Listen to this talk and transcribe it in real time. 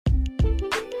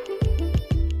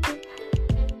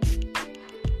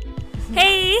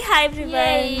Hi everyone.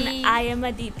 Yay. I am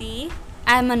Aditi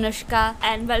I'm Anushka.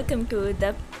 and welcome to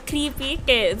the Creepy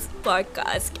Kids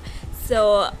podcast.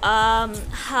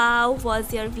 How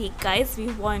was your week, guys? We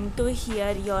want to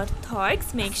hear your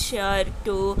thoughts. Make sure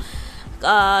to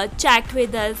chat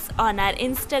with us on our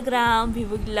Instagram. We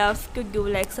would love to do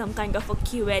like some kind of a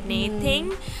Q&A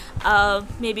thing.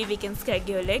 Maybe we can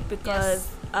schedule it because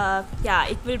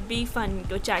it will be fun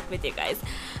to chat with you guys.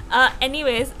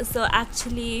 Anyways, so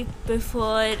actually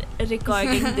before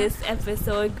recording this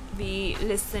episode, we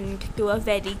listened to a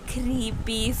very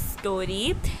creepy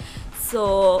story.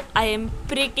 So I am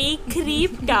pretty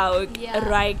creeped out Yeah.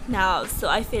 right now. So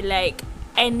I feel like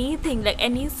anything, like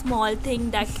any small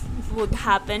thing that would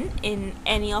happen in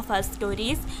any of our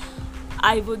stories,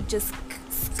 I would just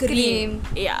scream.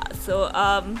 Yeah. So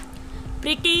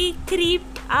pretty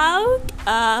creeped out.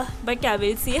 But yeah,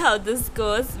 we'll see how this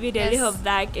goes. We really Yes. hope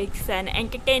that it's an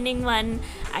entertaining one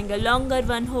and a longer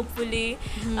one, hopefully.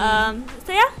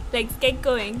 Let's get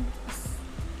going.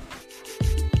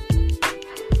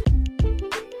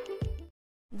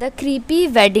 The creepy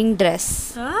wedding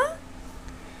dress. Huh?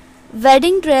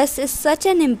 Wedding dress is such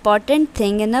an important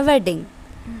thing in a wedding.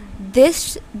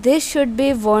 This should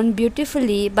be worn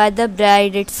beautifully by the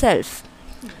bride itself.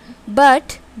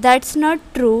 But that's not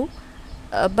true.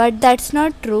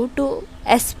 To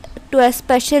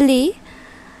especially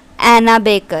Anna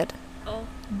Baker, Oh.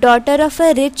 daughter of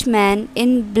a rich man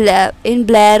in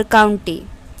Blair County.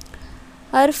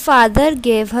 Her father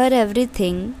gave her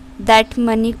everything that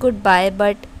money could buy,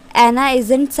 but Anna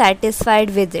isn't satisfied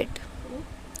with it.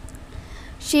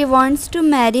 She wants to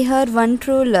marry her one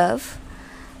true love,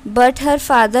 but her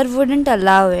father wouldn't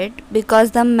allow it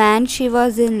because the man she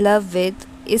was in love with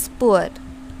is poor.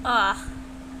 Ah,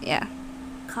 Yeah.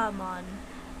 come on.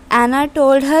 Anna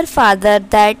told her father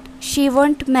that she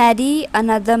won't marry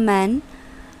another man,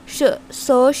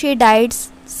 so she died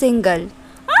single.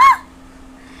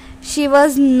 She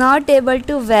was not able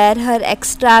to wear her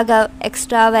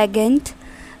extravagant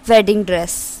wedding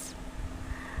dress.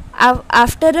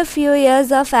 After a few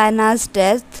years of Anna's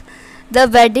death, the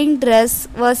wedding dress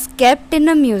was kept in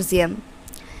a museum.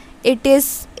 It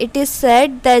is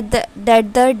said that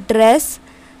the dress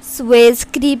sways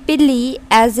creepily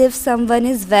as if someone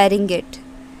is wearing it.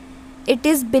 It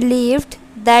is believed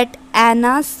that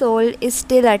Anna's soul is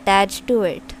still attached to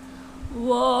it.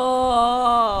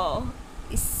 Whoa.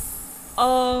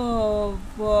 Oh,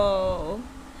 whoa.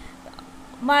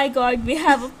 My god, we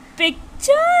have a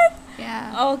picture.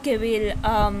 Yeah. Okay, we'll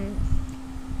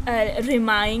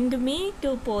remind me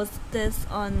to post this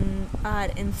on our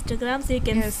Instagram so you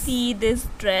can Yes. see this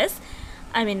dress.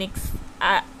 I mean, it's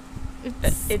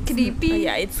creepy.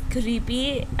 Yeah, it's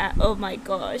creepy. Oh my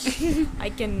gosh, I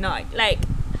cannot. Like,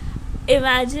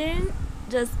 imagine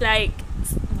just like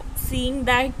seeing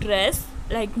that dress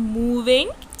like moving.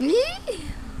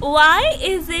 Why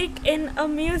is it in a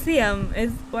museum?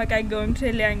 Is what I don't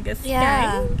really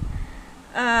understand.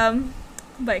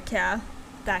 But yeah,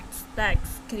 that's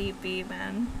creepy,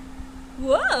 man.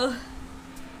 Whoa.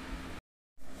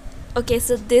 Okay,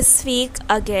 so this week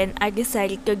again I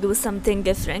decided to do something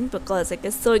different because it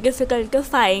is so difficult to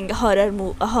find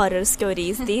horror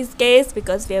stories these days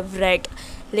because we have read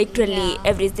literally Yeah.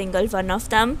 every single one of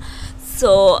them.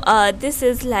 So this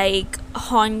is like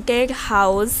haunted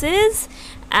houses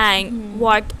and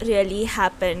what really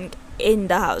happened in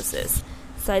the houses.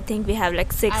 So I think we have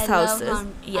like six houses.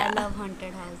 I love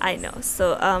haunted houses. I know.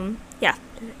 So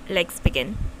let's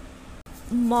begin.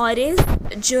 Morris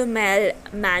Jumel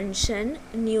Mansion,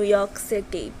 New York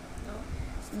City.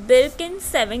 Built in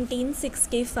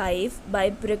 1765 by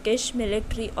British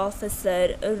military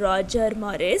officer Roger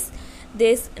Morris,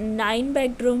 this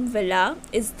 9-bedroom villa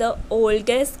is the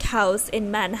oldest house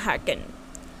in Manhattan.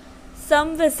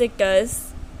 Some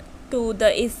visitors to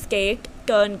the estate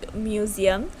turned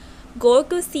museum go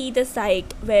to see the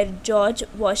site where George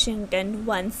Washington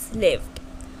once lived,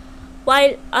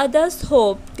 while others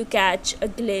hope to catch a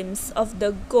glimpse of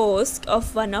the ghost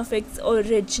of one of its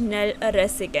original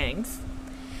residents.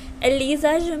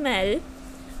 Eliza Jumel,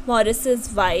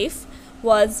 Morris's wife,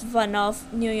 was one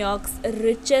of New York's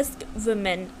richest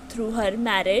women through her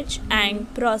marriage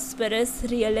and prosperous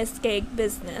real estate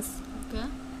business. Okay.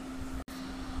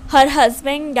 Her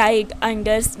husband died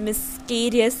under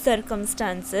mysterious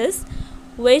circumstances,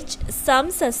 which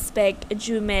some suspect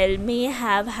Jumel may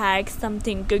have had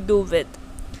something to do with.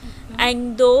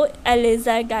 And though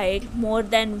Eliza died more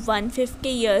than 150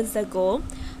 years ago,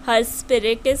 her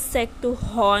spirit is said to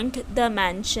haunt the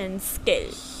mansion still.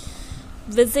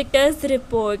 Visitors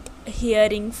report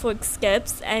hearing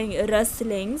footsteps and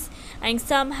rustlings, and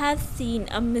some have seen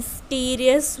a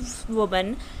mysterious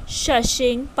woman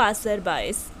shushing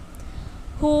passerbys,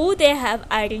 who they have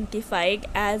identified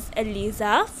as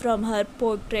Eliza from her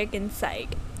portrait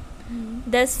inside.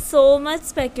 There's so much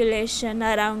speculation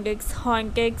around its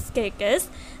haunted status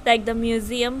that the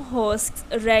museum hosts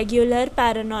regular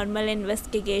paranormal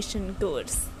investigation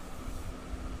tours.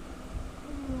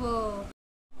 Whoa.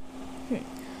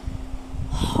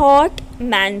 Hort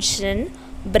Mansion,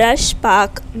 Brush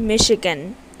Park,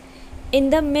 Michigan. In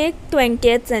the mid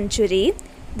 20th century,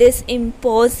 this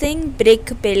imposing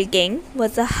brick building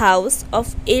was a house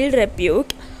of ill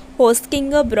repute,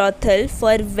 hosting a brothel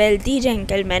for wealthy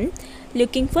gentlemen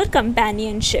looking for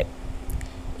companionship.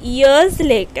 Years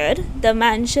later, the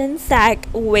mansion sat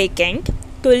vacant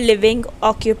to living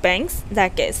occupants,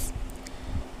 that is.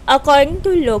 According to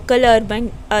local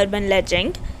urban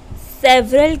legend,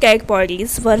 several dead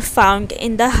bodies were found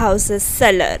in the house's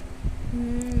cellars.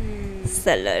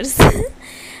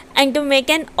 And to make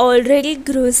an already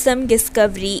gruesome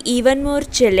discovery even more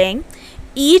chilling,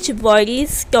 each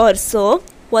body's torso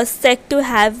was said to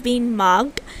have been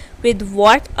marked with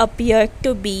what appeared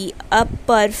to be a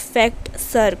perfect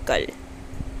circle.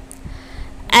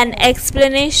 An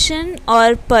explanation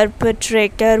or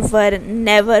perpetrator were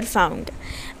never found,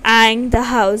 and the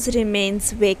house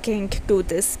remains vacant to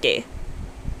this day.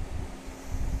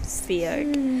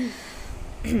 Weird.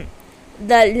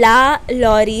 The La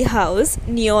Laurie House,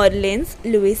 New Orleans,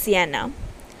 Louisiana.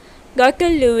 Dr.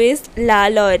 Louis La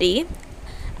Laurie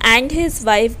and his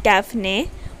wife Daphne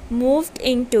moved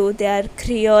into their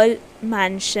Creole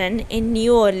mansion in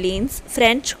New Orleans,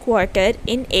 French Quarter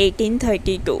in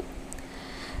 1832.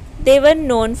 They were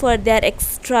known for their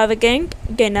extravagant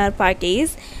dinner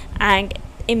parties and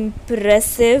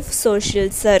impressive social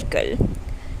circle.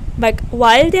 But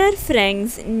while their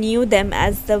friends knew them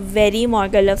as the very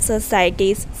model of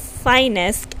society's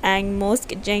finest and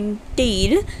most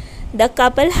genteel, the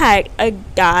couple had a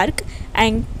dark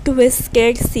and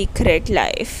twisted secret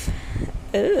life.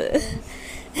 Ugh.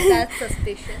 That's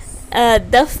suspicious.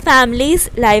 The family's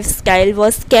lifestyle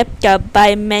was kept up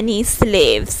by many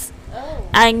slaves,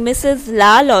 and Mrs.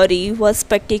 La Laurie was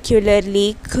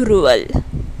particularly cruel.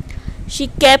 She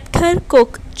kept her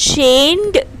cook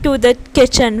chained to the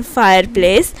kitchen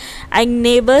fireplace, and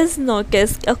neighbors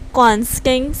noticed a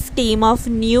constant stream of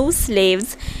new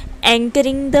slaves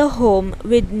entering the home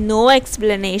with no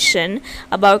explanation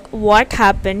about what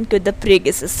happened to the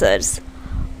predecessors.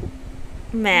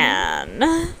 Man.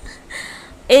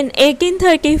 In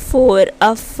 1834,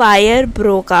 a fire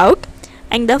broke out,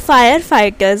 and the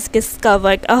firefighters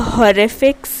discovered a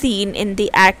horrific scene in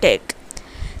the attic.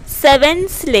 7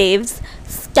 slaves,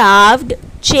 starved,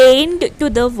 chained to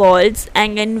the walls,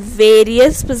 and in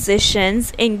various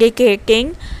positions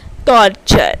indicating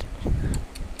torture.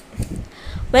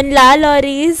 When La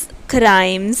Laurie's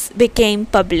crimes became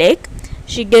public,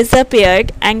 she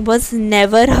disappeared and was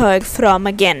never heard from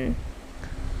again.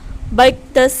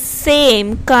 But the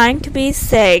same can't be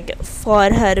said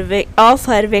of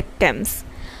her victims.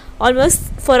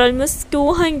 For almost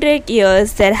 200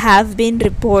 years, there have been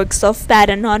reports of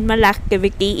paranormal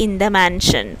activity in the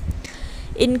mansion,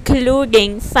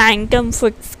 including phantom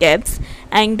footsteps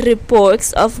and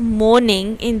reports of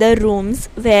moaning in the rooms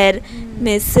where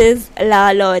Mrs.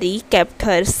 La Laurie kept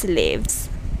her slaves.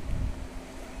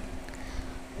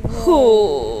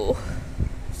 Whoa.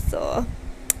 So,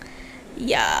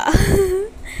 yeah.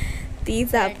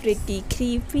 These are pretty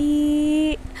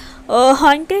creepy.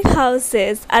 Haunted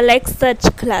houses are like such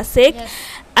classic, Yes.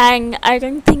 and I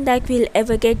don't think that we'll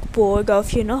ever get bored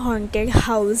of haunted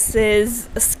houses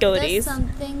There's stories.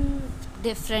 something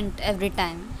different every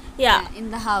time. Yeah.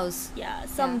 In the house. Yeah,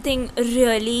 something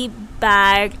really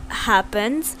bad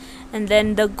happens, and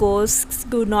then the ghosts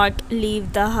do not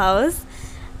leave the house.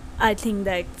 I think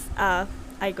that's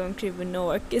I don't even know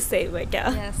what to say, but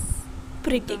Yes.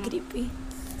 pretty creepy.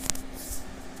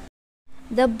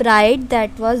 The bride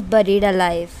that was buried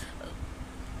alive.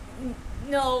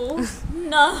 No,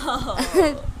 no.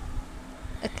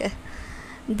 Okay.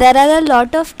 There are a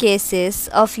lot of cases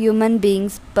of human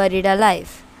beings buried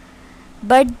alive,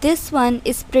 but this one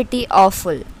is pretty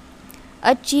awful.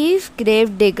 A chief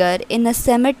grave digger in a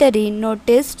cemetery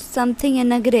noticed something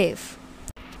in a grave.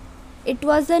 It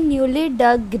was a newly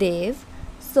dug grave,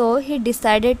 so he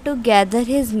decided to gather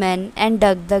his men and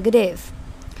dug the grave.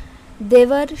 They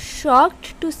were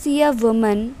shocked to see a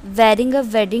woman wearing a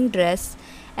wedding dress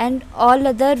and all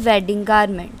other wedding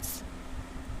garments.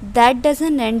 That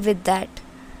doesn't end with that.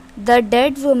 The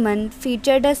dead woman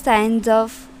featured a signs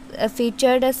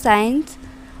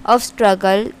of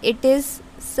struggle, it is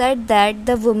said that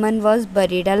the woman was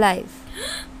buried alive.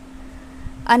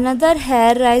 Another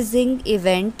hair raising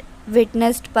event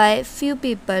witnessed by few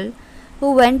people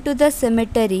who went to the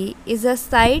cemetery is a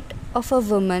sight of a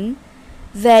woman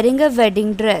wearing a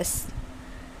wedding dress.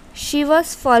 She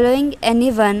was following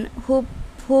anyone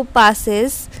who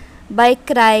passes by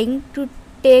crying to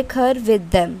take her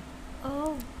with them.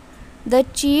 Oh. The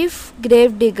chief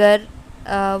gravedigger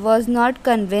was not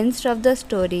convinced of the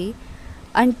story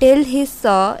until he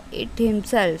saw it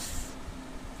himself.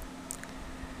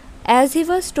 As he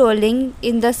was strolling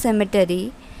in the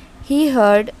cemetery, he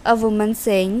heard a woman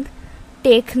saying,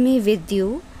 "Take me with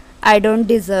you, I don't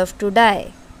deserve to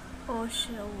die." Oh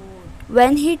shoot.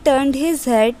 When he turned his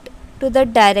head to the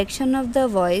direction of the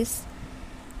voice,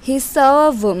 he saw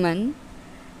a woman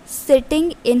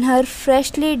sitting in her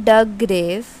freshly dug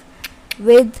grave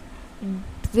with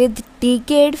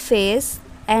decayed face,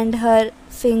 and her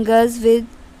fingers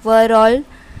were all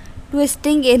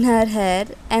twisting in her hair,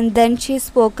 and then she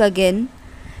spoke again,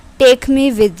 "Take me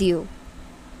with you."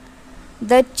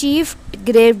 The chief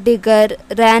gravedigger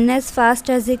ran as fast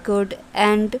as he could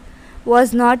and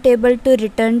was not able to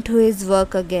return to his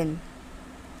work again.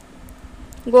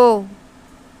 Go.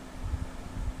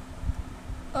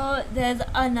 Oh, there's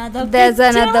another There's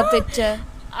picture. another picture.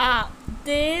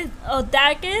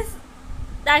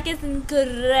 That is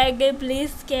incredibly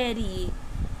scary.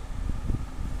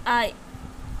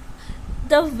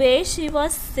 The way she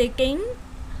was sitting,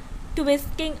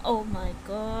 twisting. Oh my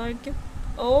god.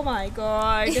 Oh my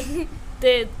god.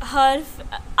 Her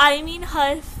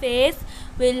face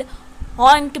will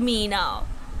haunt me now.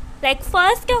 Like,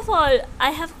 first of all,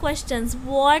 I have questions.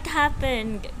 What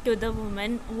happened to the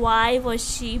woman? Why was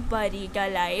she buried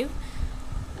alive?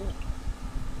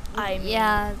 I mean,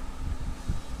 Yeah,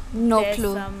 no there's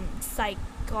clue. some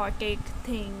psychotic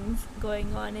things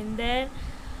going on in there.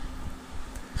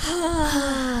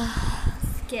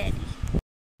 Scary.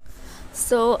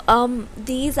 So,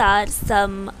 these are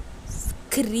some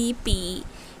creepy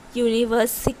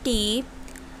university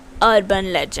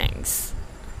urban legends.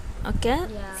 Okay?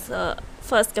 Yeah. So,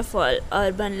 first of all,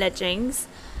 urban legends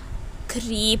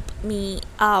creep me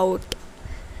out.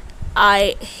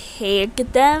 I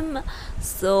hate them.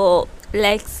 So,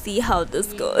 let's see how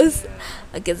this goes.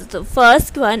 Okay, so the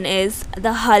first one is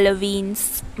the Halloween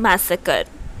massacre.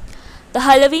 The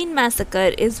Halloween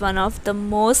massacre is one of the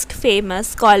most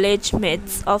famous college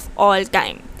myths of all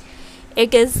time.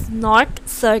 It is not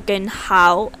certain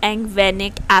how and when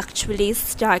it actually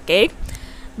started,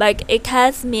 but it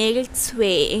has made its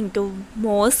way into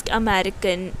most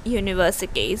American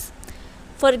universities.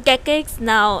 For decades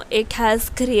now, it has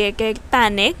created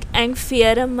panic and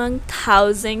fear among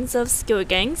thousands of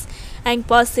students and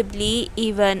possibly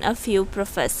even a few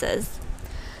professors.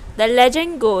 The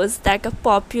legend goes that a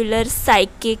popular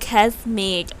psychic has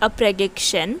made a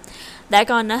prediction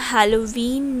that on a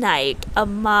Halloween night, a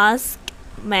masked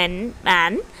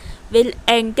man will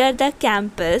enter the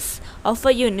campus of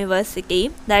a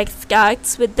university that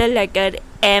starts with the letter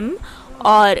M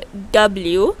or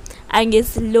W and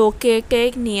is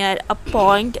located near a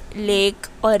pond, lake,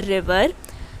 or river,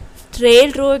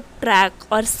 railroad track,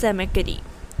 or cemetery.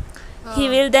 He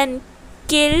will then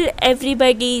kill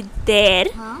everybody there.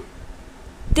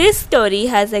 This story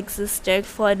has existed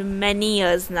for many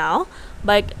years now,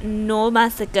 but no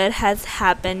massacre has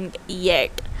happened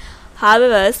yet.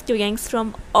 However, students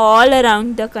from all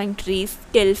around the country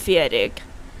still fear it.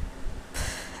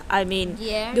 I mean,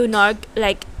 Yeah. do not,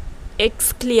 like,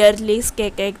 it's clearly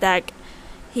stated that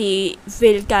he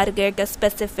will target a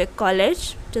specific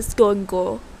college. Just don't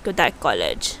go to that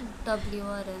college. W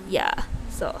or N. Yeah,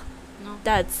 so No.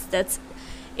 that's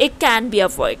it can be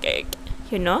avoided,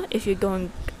 if you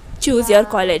don't choose your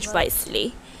college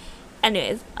wisely.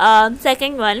 Anyways,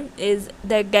 second one is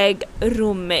the gag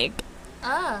roommate.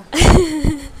 Ah.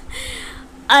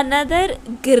 Another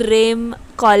grim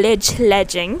college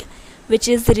legend, which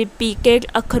is repeated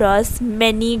across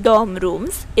many dorm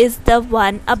rooms, is the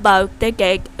one about the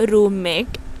gag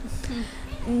roommate.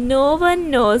 No one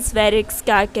knows where it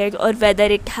started or whether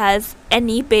it has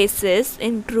any basis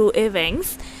in true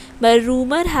events, but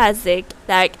rumor has it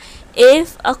that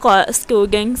if a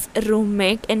student's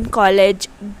roommate in college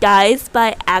dies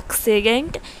by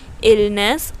accident,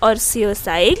 illness, or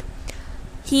suicide,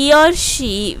 he or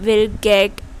she will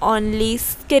get only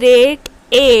straight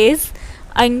A's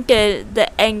until the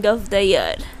end of the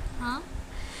year. Huh?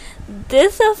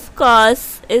 This, of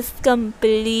course, is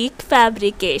complete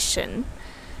fabrication.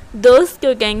 Those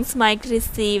students might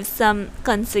receive some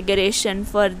consideration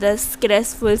for the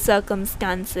stressful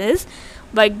circumstances,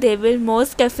 but they will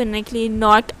most definitely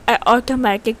not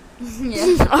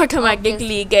Yeah.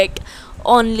 automatically get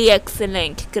only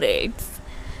excellent grades.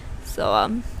 So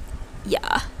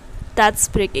yeah, that's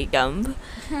pretty dumb.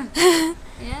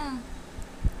 Yeah.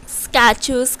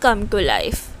 Statues come to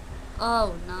life.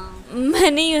 Oh no.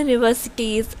 Many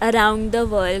universities around the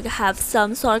world have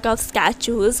some sort of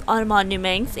statues or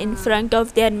monuments in front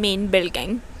of their main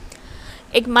building.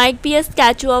 It might be a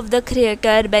statue of the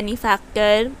creator,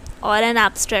 benefactor, or an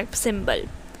abstract symbol.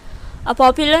 A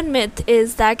popular myth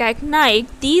is that at night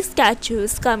these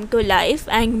statues come to life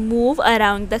and move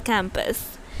around the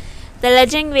campus. The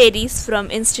legend varies from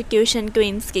institution to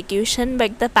institution,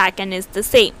 but the pattern is the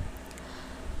same.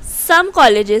 Some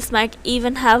colleges might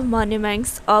even have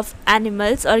monuments of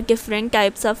animals or different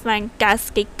types of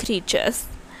fantastic creatures.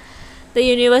 The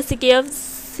University of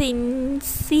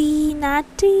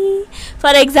Cincinnati,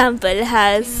 for example,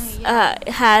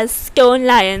 has stone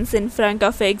lions in front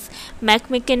of its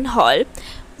McMicken Hall,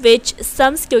 which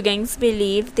some students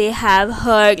believe they have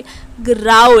heard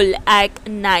growl at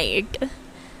night.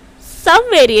 Some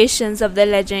variations of the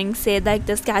legend say that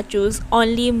the statues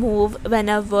only move when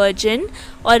a virgin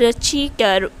or a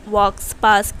cheater walks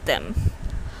past them.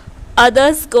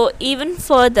 Others go even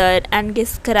further and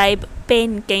describe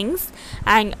paintings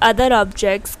and other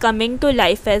objects coming to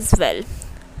life as well.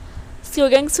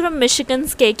 Students from Michigan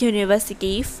State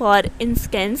University, for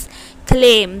instance,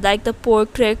 claim that the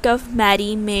portrait of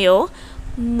Mary Mayo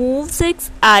moves its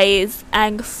eyes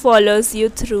and follows you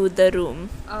through the room.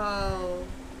 Oh.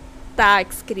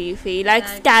 That's creepy. Like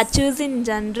That's- statues in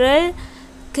general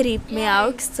creep me Yeah.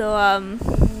 out. So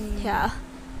yeah.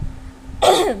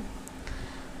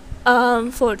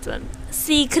 Fourth one.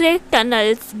 Secret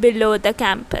tunnels below the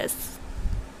campus.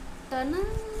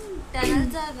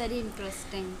 Tunnels are very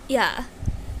interesting. Yeah.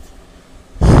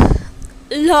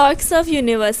 Lots of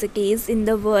universities in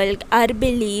the world are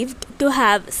believed to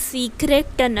have secret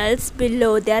tunnels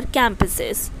below their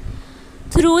campuses.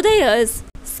 Through the years,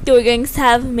 students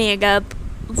have made up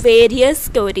various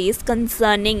stories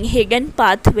concerning hidden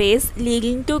pathways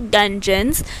leading to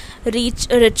dungeons,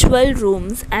 ritual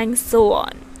rooms, and so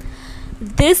on.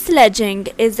 This legend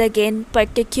is again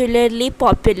particularly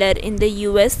popular in the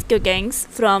US. Students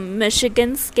from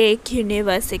Michigan State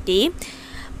University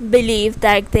believe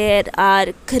that there are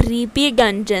creepy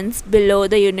dungeons below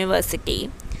the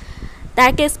university.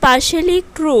 That is partially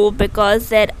true because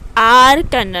there are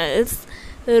tunnels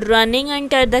running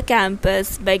under the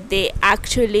campus, but they are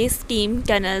actually steam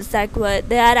tunnels that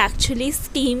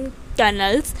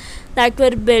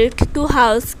were built to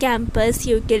house campus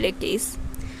utilities.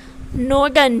 No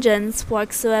dungeons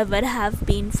whatsoever have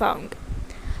been found.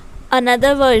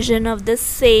 Another version of the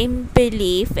same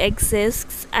belief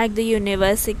exists at the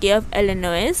University of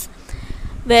Illinois,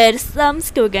 where some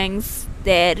students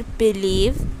there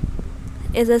believe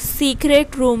is a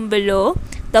secret room below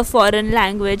the foreign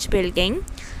language building,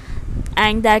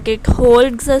 and that it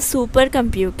holds a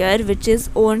supercomputer which is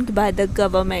owned by the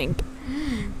government.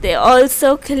 They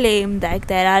also claim that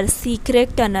there are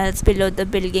secret tunnels below the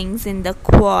buildings in the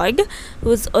quad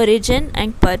whose origin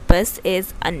and purpose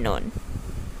is unknown.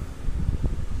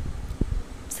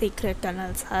 Secret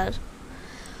tunnels are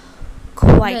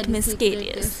quite Very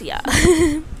mysterious. secretive.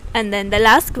 Yeah. And then the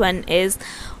last one is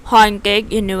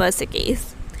haunted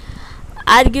universities.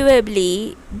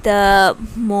 Arguably, the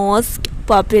most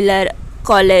popular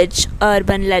college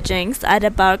urban legends are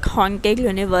about haunted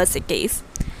universities.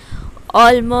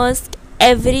 Almost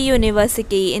every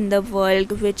university in the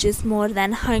world which is more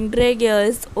than 100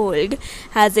 years old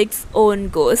has its own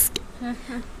ghost.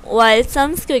 While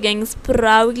some students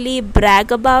proudly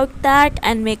brag about that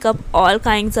and make up all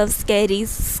kinds of scary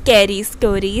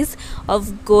stories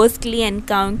of ghostly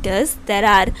encounters, there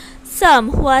are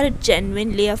some who are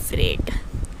genuinely afraid.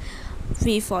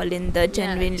 We fall in the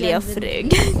genuinely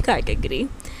afraid category.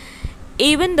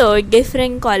 Even though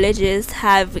different colleges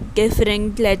have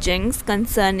different legends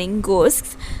concerning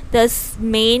ghosts, the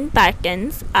main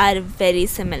patterns are very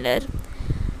similar.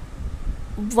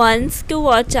 Ones to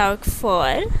watch out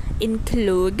for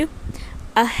include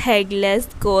a headless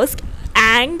ghost,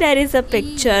 and there is a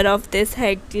picture of this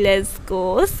headless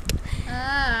ghost.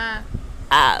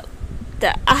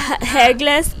 The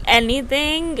headless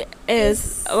anything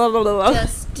is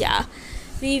just- yeah.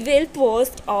 We will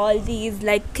post all these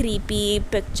like creepy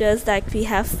pictures that we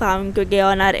have found today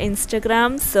on our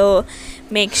Instagram, so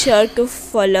make sure to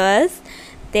follow us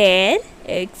there.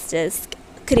 It's just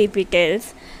creepy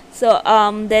tales. So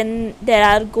then there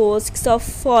are ghosts of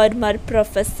former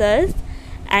professors,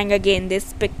 and again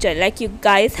this picture, like you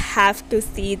guys have to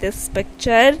see this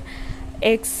picture,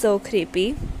 it's so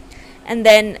creepy. And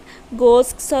then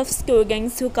ghosts of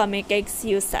students who committed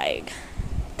suicide.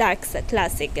 That's a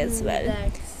classic as well.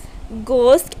 That's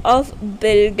Ghost of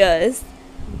builders.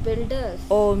 builders.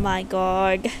 Oh my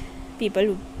god. People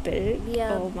who build.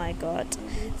 Yeah. Oh my god.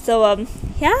 So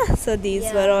so these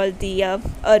Yeah. were all the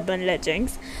urban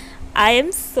legends. I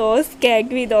am so scared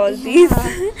with all these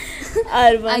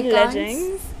urban I can't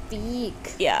legends.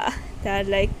 speak. Yeah, they're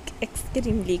like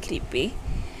extremely creepy.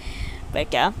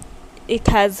 But yeah, it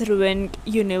has ruined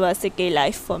university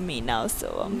life for me now.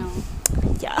 So No.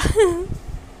 yeah.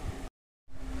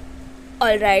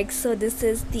 Alright, so this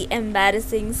is the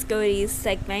embarrassing stories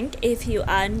segment. If you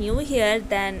are new here,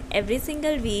 then every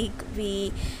single week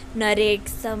we narrate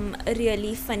some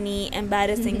really funny,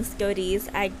 embarrassing stories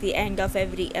at the end of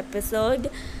every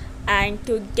episode. And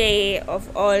today,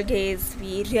 of all days,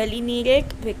 we really need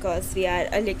it because we are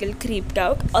a little creeped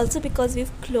out. Also, because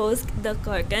we've closed the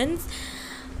curtains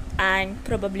and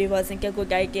probably wasn't a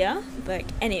good idea. But,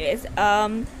 anyways,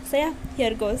 so yeah,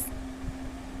 here goes.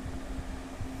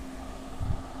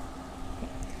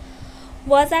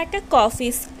 Was at a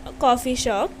coffee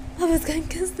shop. I was going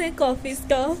to say coffee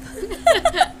stop.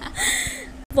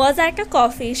 Was at a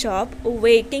coffee shop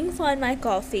waiting for my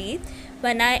coffee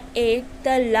when I ate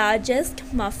the largest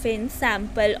muffin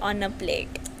sample on a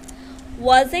plate.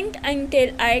 Wasn't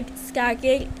until I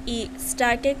started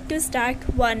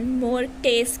one more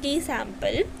tasty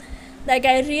sample that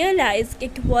I realized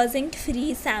it wasn't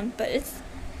free samples,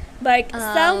 but Oh.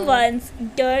 someone's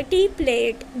dirty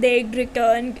plate they'd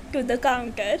returned to the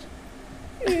counter.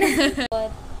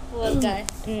 Poor guy.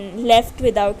 Left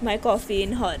without my coffee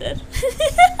in horror.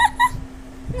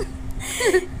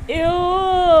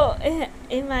 Ew,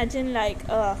 imagine like,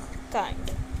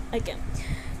 can't. Okay.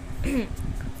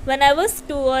 When I was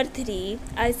 2 or 3,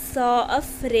 I saw a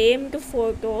framed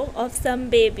photo of some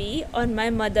baby on my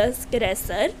mother's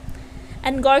dresser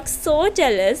and got so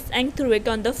jealous and threw it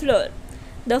on the floor.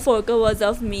 The photo was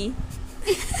of me.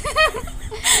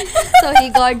 So he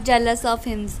got jealous of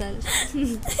himself.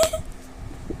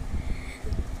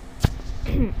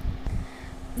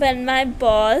 When my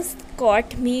boss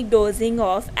caught me dozing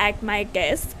off at my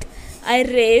desk, I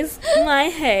raised my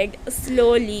head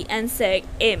slowly and said,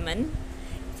 Amen.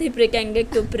 He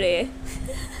pretended to pray.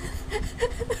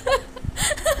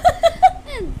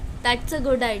 That's a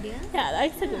good idea. Yeah,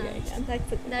 that's a good Yeah. idea.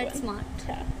 That's a good That's one.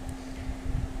 smart.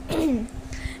 Yeah.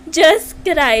 Just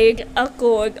cried a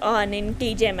coat on in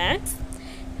TJ Maxx.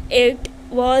 It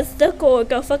was the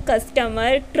coat of a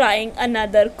customer trying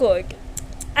another coat.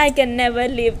 I can never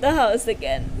leave the house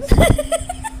again.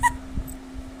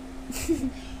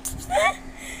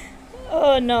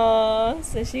 Oh no.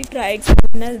 So she tried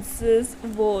someone else's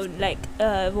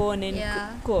worn in Yeah.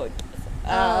 coat.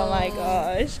 Oh my Oh.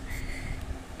 gosh.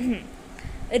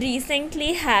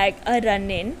 Recently had a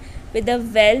run-in with a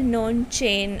well-known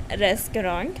chain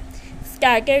restaurant.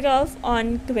 Started off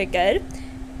on Twitter,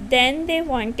 then they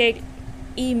wanted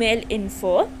email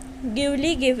info,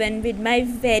 duly given with my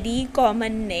very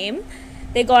common name.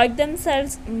 They got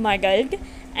themselves muddled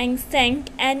and sent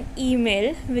an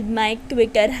email with my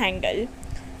Twitter handle.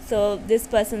 So this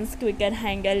person's Twitter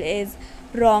handle is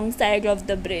wrong side of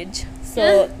the bridge.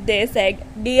 So they said,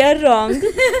 dear wrong.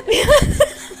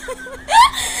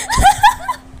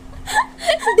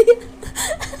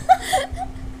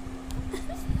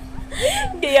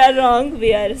 Dear wrong,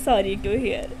 we are sorry to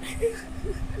hear.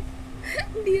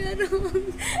 Dear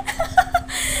wrong.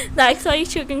 That's why you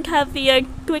shouldn't have weird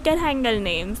Twitter handle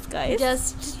names, guys.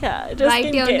 Just just write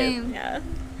in your case. name. Yeah.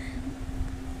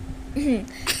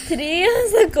 3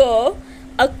 years ago,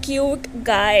 a cute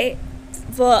guy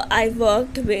I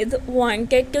worked with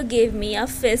wanted to give me a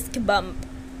fist bump.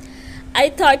 I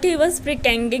thought he was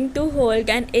pretending to hold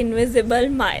an invisible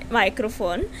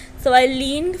microphone, so I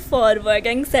leaned forward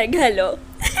and said hello.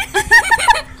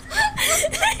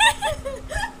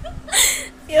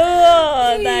 Yo,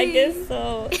 that is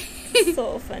so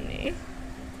funny.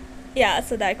 Yeah,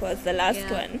 so that was the last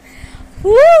Yeah. one.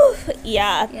 Woo!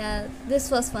 Yeah, Yeah, this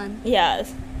was fun. yeah.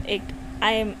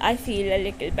 I feel a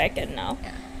little better now.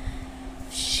 Yeah.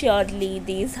 Surely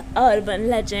these urban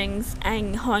legends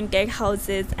and haunted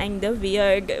houses and the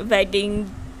weird wedding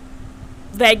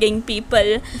people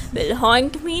will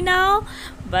haunt me now.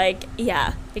 But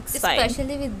yeah, it's fine.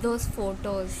 Especially with those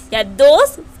photos. Yeah,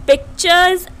 those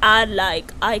pictures are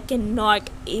like, I cannot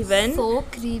even. So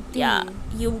creepy. Yeah,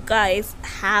 you guys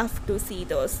have to see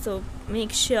those. So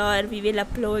make sure we will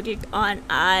upload it on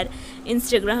our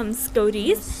Instagram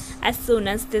stories as soon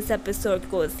as this episode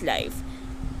goes live,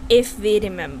 if we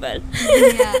remember.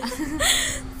 Yeah.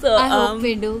 So I hope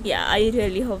we do. Yeah, I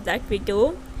really hope that we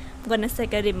do. gonna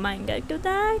set a reminder to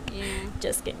that, Yeah.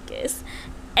 just in case.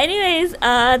 Anyways,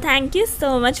 thank you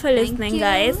so much for Thank listening, you.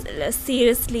 guys.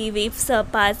 Seriously, we've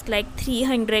surpassed like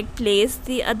 300 plays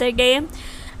the other day,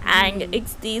 and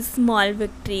it's these small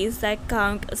victories that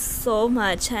count so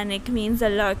much, and it means a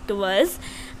lot to us.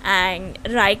 And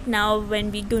right now,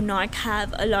 when we do not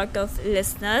have a lot of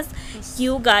listeners,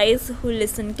 you guys who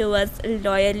listen to us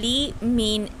loyally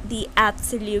mean the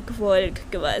absolute world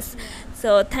to us.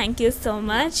 So thank you so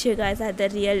much. You guys are the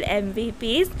real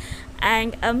MVPs.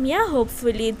 And yeah,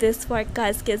 hopefully this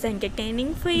podcast is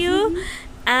entertaining for you.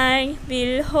 And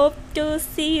we'll hope to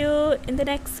see you in the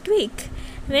next week.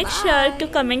 Make sure to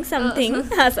Bye. comment something.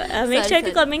 Make sure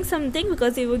to comment something,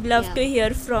 because we would love Yeah. to hear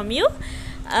from you.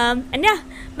 And yeah,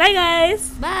 bye guys.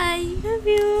 Bye. Love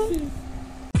you.